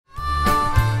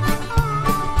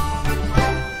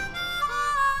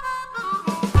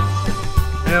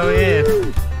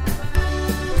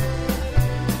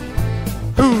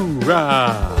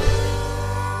Rah!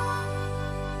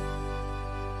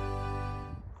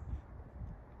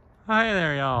 Hi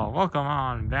there, y'all. Welcome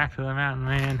on back to the Mountain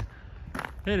Man.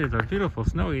 It is a beautiful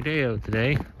snowy day out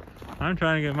today. I'm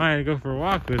trying to get Maya to go for a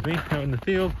walk with me out in the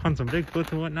field, hunt some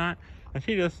Bigfoots and whatnot, and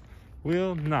she just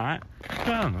will not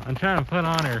come. I'm trying to put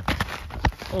on her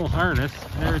old harness,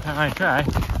 and every time I try,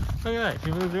 look at that,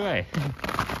 she moves away.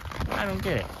 I don't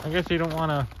get it. I guess you don't want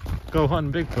to go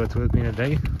hunting Bigfoots with me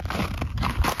today.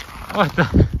 What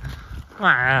the?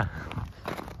 Maya.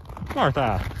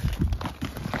 Martha.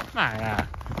 Maya.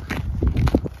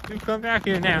 You come back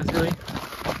here now, silly.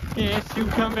 Yes, you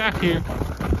come back here.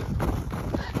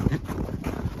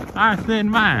 I said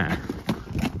Maya.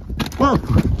 Whoa.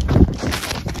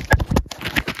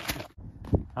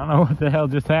 I don't know what the hell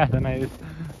just happened. I just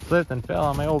slipped and fell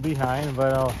on my old behind,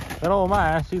 but that old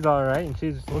Maya, she's alright, and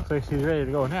she just looks like she's ready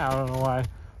to go now. I don't know why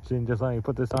she didn't just let me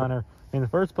put this on her in the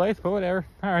first place, but whatever.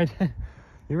 Alright,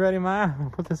 you ready, Maya? I'll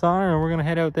put this on her, and we're gonna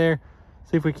head out there,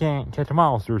 see if we can't catch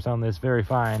monsters on this very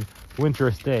fine,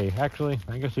 winterous day. Actually,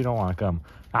 I guess you don't want to come.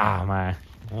 Ah, Maya.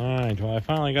 Alright, well, I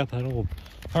finally got that old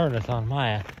harness on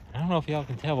Maya. I don't know if y'all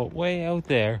can tell, but way out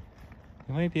there,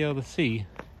 you might be able to see.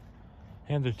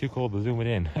 Hands are too cold to zoom it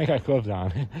in. I got gloves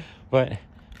on. But,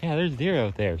 yeah, there's deer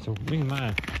out there. So, me and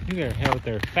Maya, we gotta head out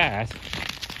there fast.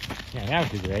 Yeah, now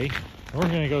she's ready. And we're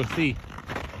gonna go see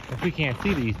if we can't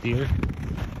see these deer.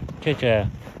 Catch a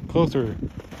closer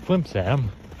glimpse at them.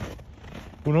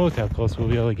 Who knows how close we'll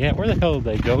be able to get. Where the hell did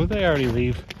they go? Did they already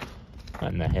leave?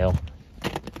 What in the hell?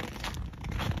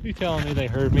 You telling me they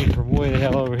heard me from way the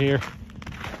hell over here?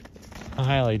 I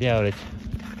highly doubt it.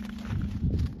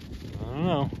 I don't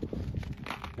know.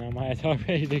 Now Maya's all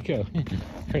ready to go.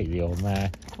 Crazy old Maya.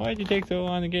 Why'd you take so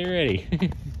long to get ready?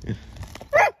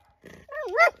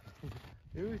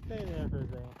 You stay there for a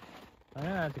second. I'm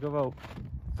gonna have to go out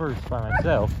first by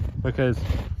myself because,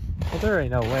 well, there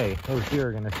ain't no way those deer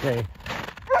are gonna stay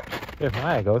if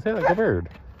Maya goes. Hey, like a bird.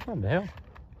 What the hell?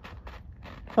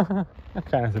 That's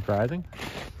kind of surprising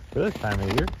for this time of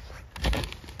year.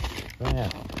 So yeah,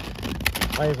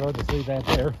 might as well just leave that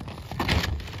there.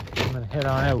 I'm gonna head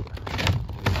on out.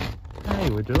 Hey,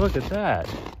 would you look at that?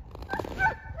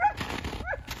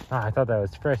 Ah, I thought that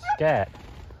was fresh scat.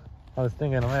 I was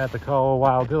thinking I might have to call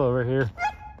Wild Bill over here,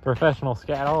 professional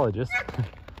scatologist.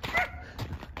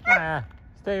 Ah,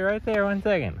 stay right there 1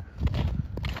 second.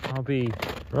 I'll be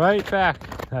right back.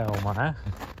 Oh my.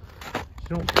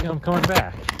 You don't think I'm coming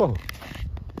back. Whoa.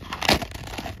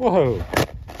 Whoa.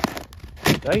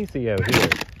 It's icy out here.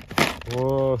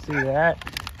 Whoa, see that?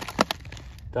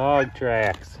 Dog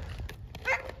tracks.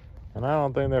 And I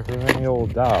don't think they're from any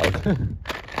old dog.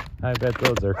 I bet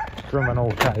those are from an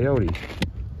old coyote.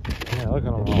 Yeah, look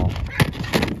at them all.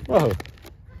 Whoa.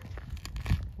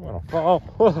 I'm gonna fall.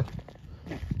 Whoa.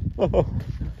 Whoa.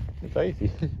 It's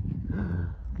icy.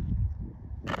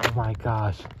 Oh my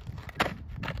gosh.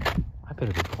 I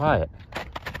better be quiet.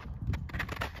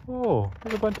 Oh,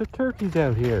 there's a bunch of turkeys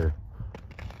out here.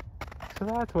 So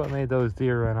that's what made those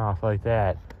deer run off like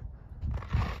that.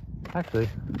 Actually,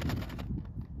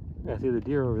 I see the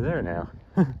deer over there now.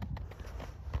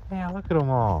 Yeah, look at them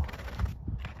all.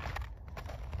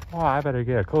 Wow, I better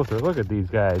get a closer look at these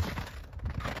guys.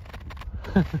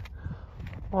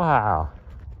 Wow.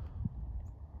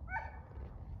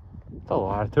 That's a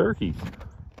lot of turkeys.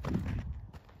 I'm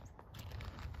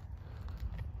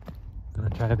gonna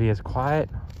try to be as quiet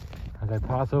as I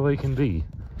possibly can be.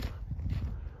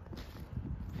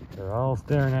 They're all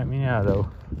staring at me now, though.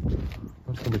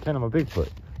 I'm just gonna pretend I'm a Bigfoot,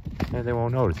 and they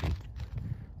won't notice me.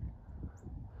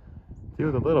 A few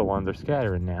of the little ones are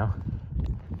scattering now.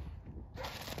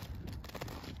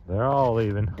 They're all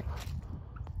leaving.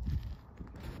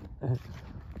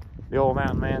 The old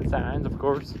Mountain Man signs, of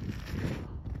course.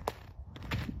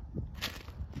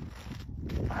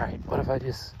 Alright, what if I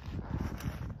just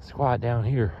squat down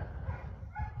here?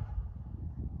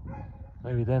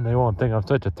 Maybe then they won't think I'm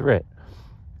such a threat.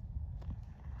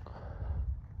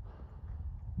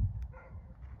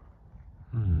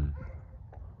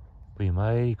 Be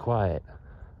mighty quiet.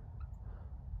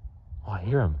 Oh, I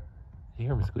hear him. You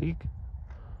hear him squeak?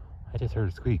 I just heard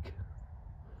a squeak.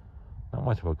 Not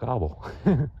much of a gobble.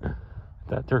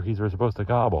 That turkeys were supposed to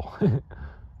gobble.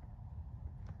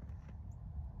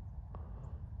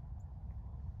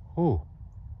 Ooh.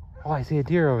 Oh, I see a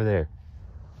deer over there.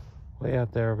 Way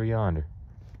out there over yonder.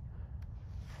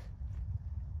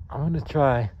 I'm gonna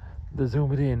try to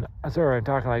zoom it in. I'm sorry, I'm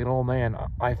talking like an old man.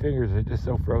 My fingers are just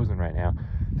so frozen right now.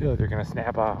 I feel like they're gonna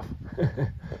snap off.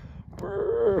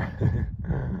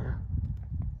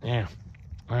 Yeah.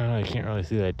 I don't know, I can't really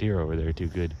see that deer over there too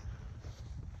good.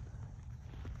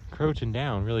 crouching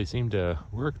down really seemed to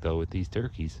work though with these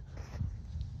turkeys.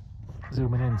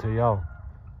 Zooming in so y'all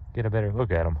get a better look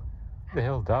at them. What the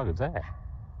hell's dog is that?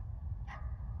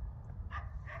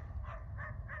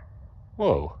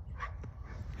 Whoa.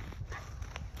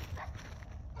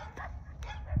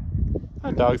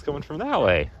 That dog's coming from that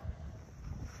way.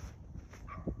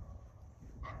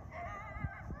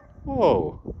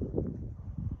 Whoa.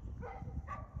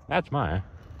 That's mine.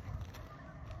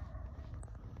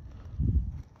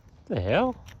 What the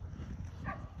hell?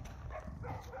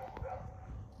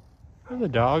 There's a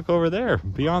dog over there,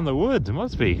 beyond the woods. It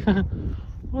must be.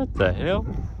 What the hell?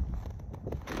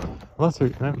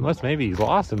 Unless maybe he's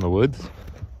lost in the woods.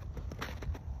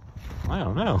 I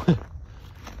don't know.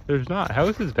 There's not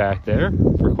houses back there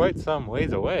for quite some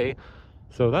ways away.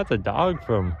 So that's a dog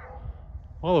from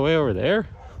all the way over there?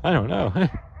 I don't know.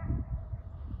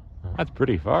 That's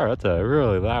pretty far. That's a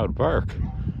really loud bark.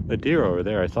 The deer over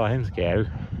there, I saw him scatter.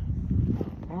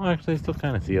 Well, actually, I still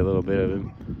kind of see a little bit of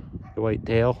him. The white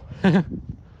tail. That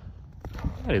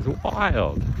is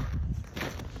wild.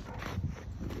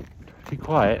 Be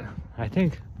quiet. I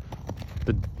think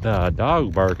the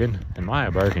dog barking and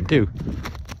Maya barking too.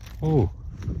 Ooh.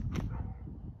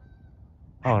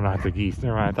 Oh, not the geese.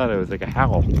 Never mind. I thought it was like a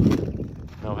howl.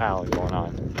 No howling going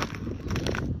on.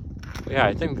 But yeah,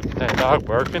 I think that dog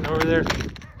barking over there.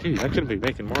 Geez, I couldn't be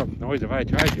making more noise if I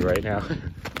tried to right now.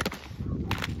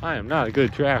 I am not a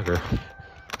good tracker.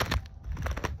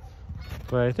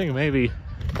 But I think maybe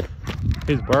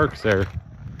his barks are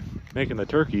making the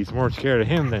turkeys more scared of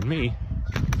him than me.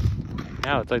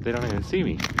 Now it's like they don't even see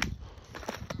me.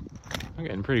 I'm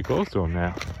getting pretty close to him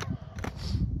now.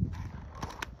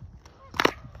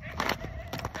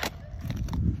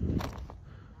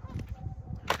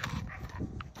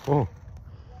 Whoa.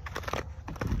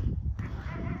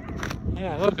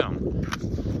 Yeah, look at him.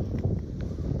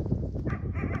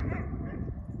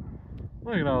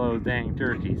 Look at all those dang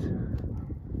turkeys.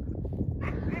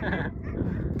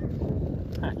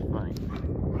 That's funny.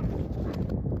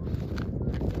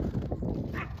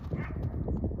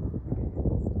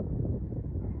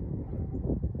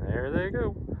 There they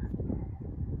go.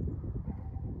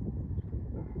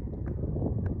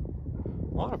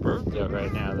 A lot of birds out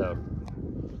right now, though.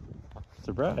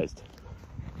 Surprised.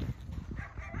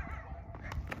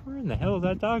 Where in the hell is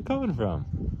that dog coming from?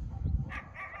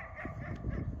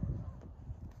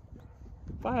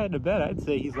 If I had to bet, I'd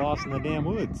say he's lost in the damn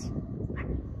woods.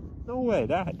 No way,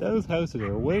 those houses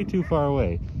are way too far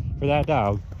away for that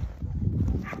dog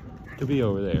to be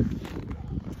over there.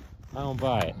 I don't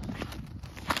buy it.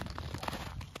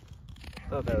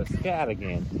 Thought that was scat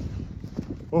again.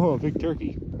 Oh, a big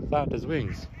turkey. Flapped his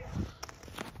wings.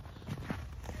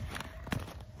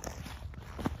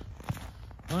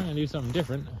 I'm gonna do something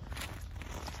different.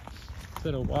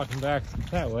 Instead of walking back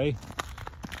that way,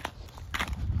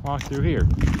 walk through here.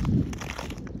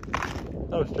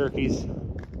 Those turkeys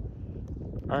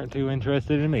aren't too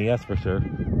interested in me, that's for sure.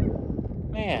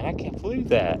 Man, I can't believe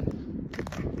that.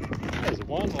 That is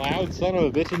one loud son of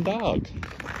a bitchin' dog.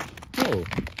 Whoa.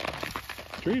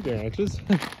 Tree branches.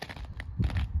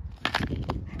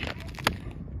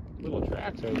 Little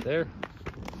tracks right there.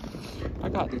 I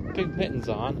got these big mittens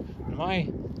on, and my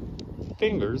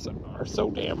fingers are so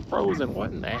damn frozen.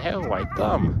 What in the hell, my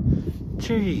thumb?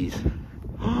 Jeez.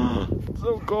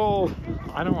 So cold.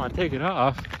 I don't want to take it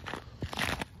off,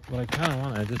 but I kind of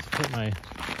want to just put my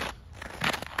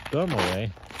thumb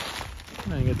away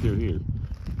and then get through here.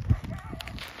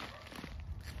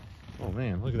 Oh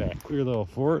man, look at that clear little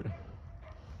fort.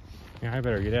 Yeah, I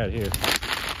better get out of here.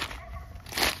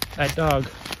 That dog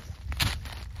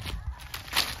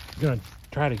is gonna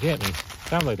try to get me.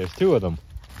 Sounds like there's two of them.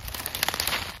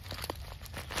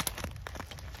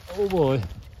 Oh boy.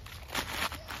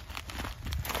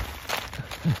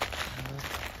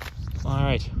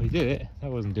 Alright, we did it.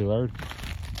 That wasn't too hard.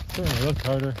 Certainly looked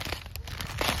harder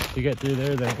to get through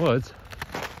there than it was.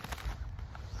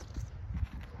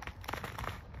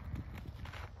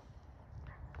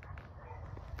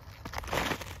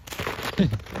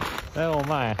 That old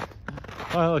Maya.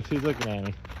 Oh look, she's looking at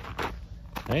me.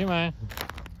 Hey Maya.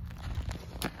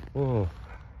 Whoa.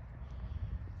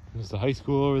 There's the high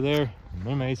school over there.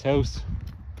 Mermaid's house.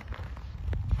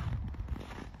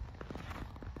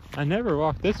 I never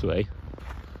walked this way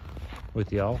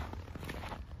with y'all.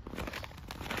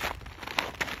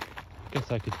 Guess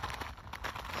I could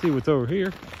see what's over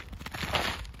here.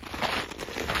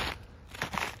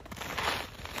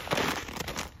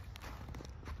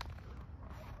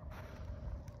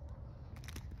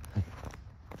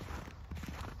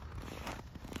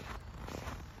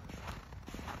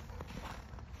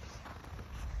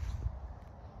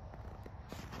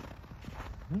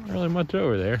 Not really much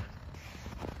over there.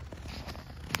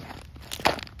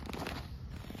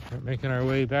 We're making our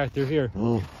way back through here.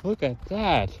 Look at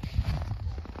that.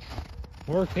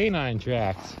 More canine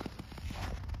tracks.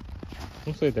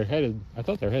 Looks like they're headed, I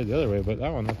thought they were headed the other way, but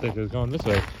that one looked like it was going this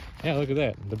way. Yeah, look at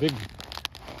that. The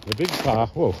big paw,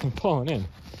 whoa, I'm falling in.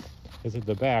 Is at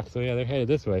the back, so yeah, they're headed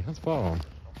this way. Let's follow them.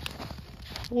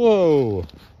 Whoa.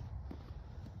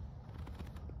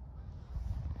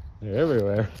 They're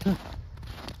everywhere.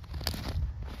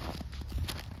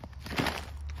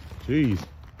 Jeez.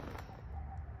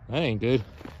 That ain't good.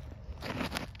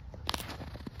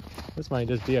 This might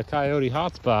just be a coyote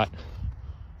hotspot.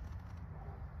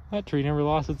 That tree never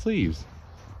lost its leaves.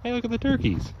 Hey, look at the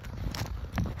turkeys.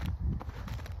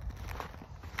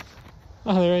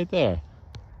 Oh, they're right there.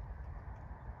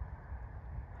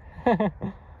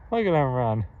 Look at them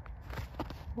run.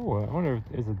 Oh, I wonder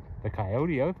if is it the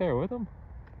coyote out there with them?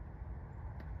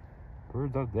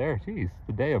 Birds up there. Jeez, it's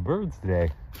the day of birds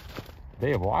today.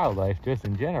 Day of wildlife just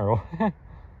in general.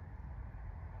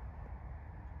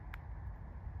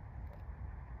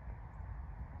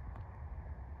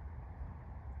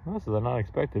 This is an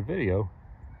unexpected video.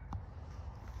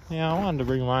 Yeah, I wanted to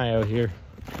bring Maya out here.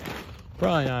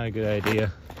 Probably not a good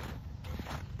idea.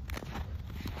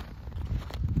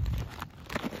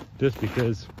 Just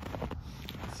because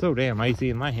it's so damn icy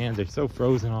and my hands are so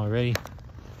frozen already.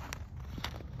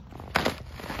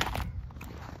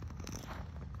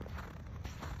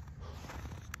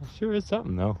 It sure is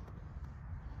something though.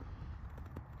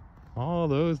 All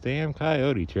those damn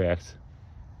coyote tracks.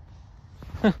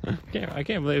 I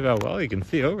can't believe how well you can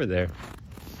see over there.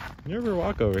 I never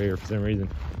walk over here for some reason.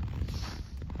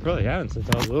 Probably haven't since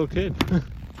I was a little kid.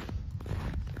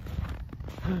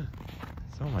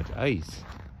 So much ice.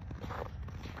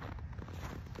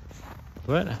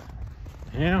 But,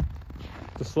 yeah,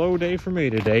 it's a slow day for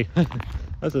me today.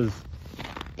 This is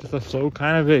just a slow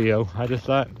kind of video. I just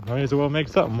thought I might as well make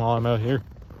something while I'm out here.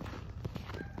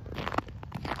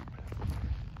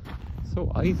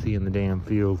 So icy in the damn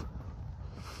field.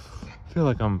 I feel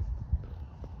like I'm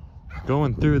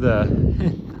going through the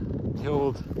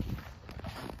old,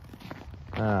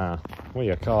 what do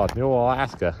you call it? The old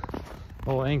Alaska,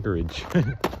 old Anchorage.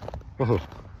 Whoa.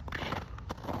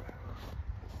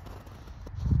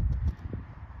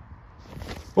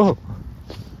 Whoa.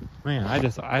 Man, I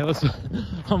was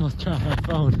almost trying my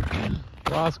phone.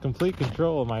 Lost complete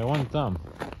control of my one thumb.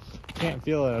 Can't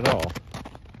feel it at all.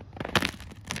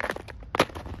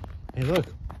 Hey, look,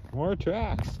 more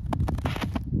tracks.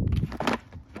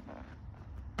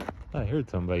 I heard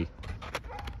somebody.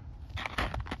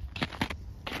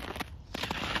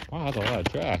 Wow, that's a lot of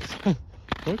tracks. Look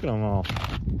at them all.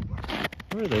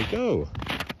 Where did they go?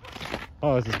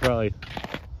 Oh, this is probably...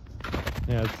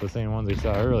 Yeah, it's the same ones we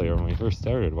saw earlier when we first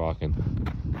started walking.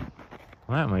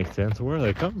 Well, that makes sense. Where do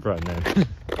they come from then?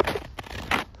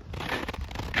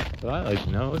 Well, I'd like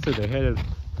to know. Looks like they're headed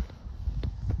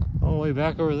all the way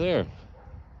back over there.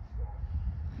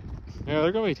 Yeah,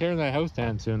 they're going to be tearing that house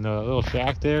down soon. The little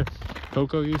shack there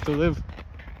Coco used to live.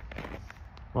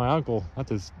 My uncle,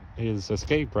 that's his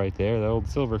escape right there, the old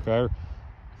silver car.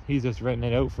 He's just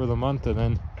renting it out for the month, and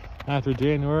then after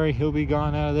January, he'll be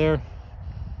gone out of there.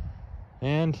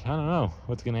 And I don't know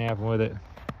what's going to happen with it.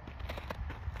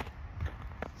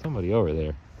 Somebody over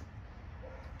there.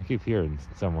 I keep hearing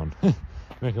someone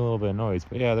making a little bit of noise.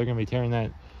 But yeah, they're going to be tearing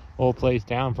that old place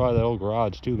down. Probably the old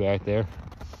garage too back there.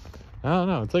 I don't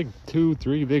know. It's like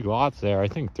 2-3 big lots there. I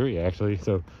think 3 actually.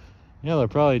 So yeah, they're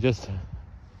probably just,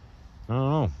 I don't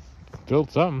know,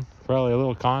 built something. Probably a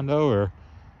little condo, or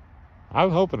I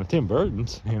was hoping a Tim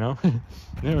Burton's, you know.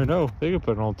 Never know. They could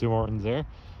put an old Tim Hortons there.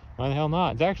 Why the hell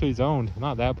not? It's actually zoned.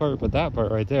 Not that part, but that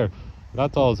part right there.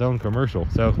 That's all zoned commercial.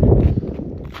 So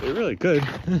they really could.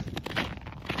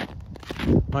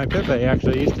 My Pepe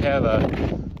actually used to have a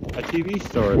TV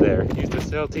store there. He used to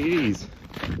sell TVs.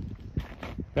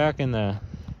 Back in the,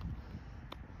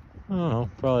 I don't know,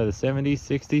 probably the 70s,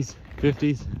 60s,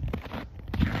 50s.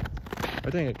 I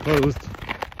think it closed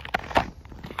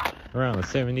around the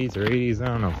 70s or 80s. I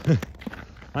don't know.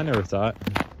 I never saw it.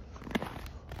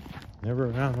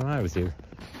 Never around when I was here.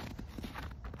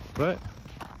 But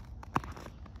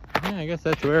yeah, I guess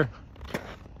that's where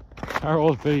our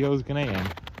old video is gonna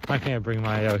end. I can't bring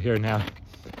Maya out here now.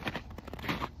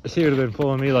 She would have been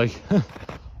pulling me like,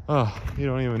 oh, you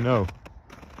don't even know.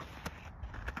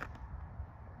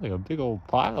 Like a big old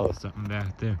pile of something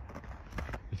back there.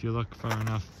 If you look far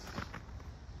enough.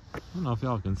 I don't know if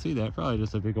y'all can see that. Probably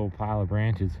just a big old pile of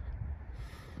branches.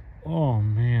 Oh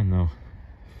man, though.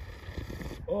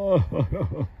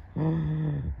 Oh,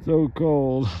 so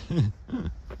cold.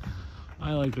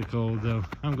 I like the cold though.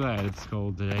 I'm glad it's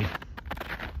cold today.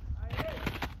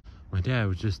 My dad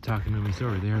was just talking to me,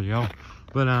 sorry, there you go.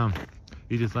 But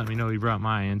he just let me know he brought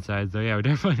Maya inside, so yeah, we're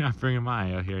definitely not bringing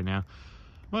Maya out here now.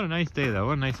 What a nice day though,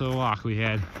 what a nice little walk we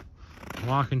had.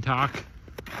 Walk and talk.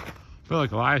 Feel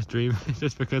like a live stream,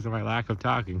 just because of my lack of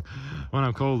talking. When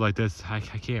I'm cold like this, I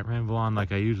can't ramble on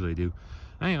like I usually do.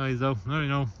 Anyways though, let me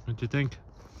know what you think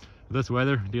of this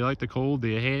weather. Do you like the cold? Do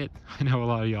you hate it? I know a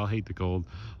lot of y'all hate the cold.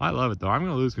 I love it though. I'm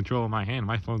gonna lose control of my hand.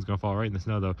 My phone's gonna fall right in the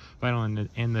snow though if I don't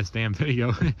end this damn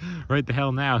video right the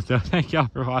hell now. So thank y'all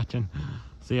for watching.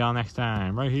 See y'all next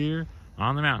time right here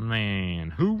on the Mountain Man.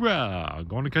 Hoorah!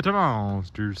 Going to catch the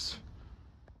monsters.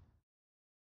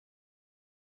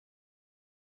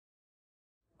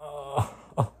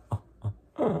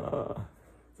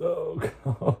 So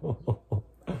cold.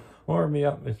 Warm me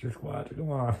up, Mr. Squatch.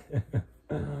 Come on.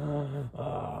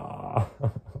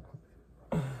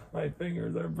 My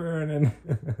fingers are burning.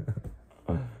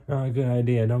 Not a good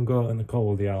idea. Don't go out in the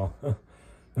cold, y'all.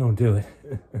 Don't do it.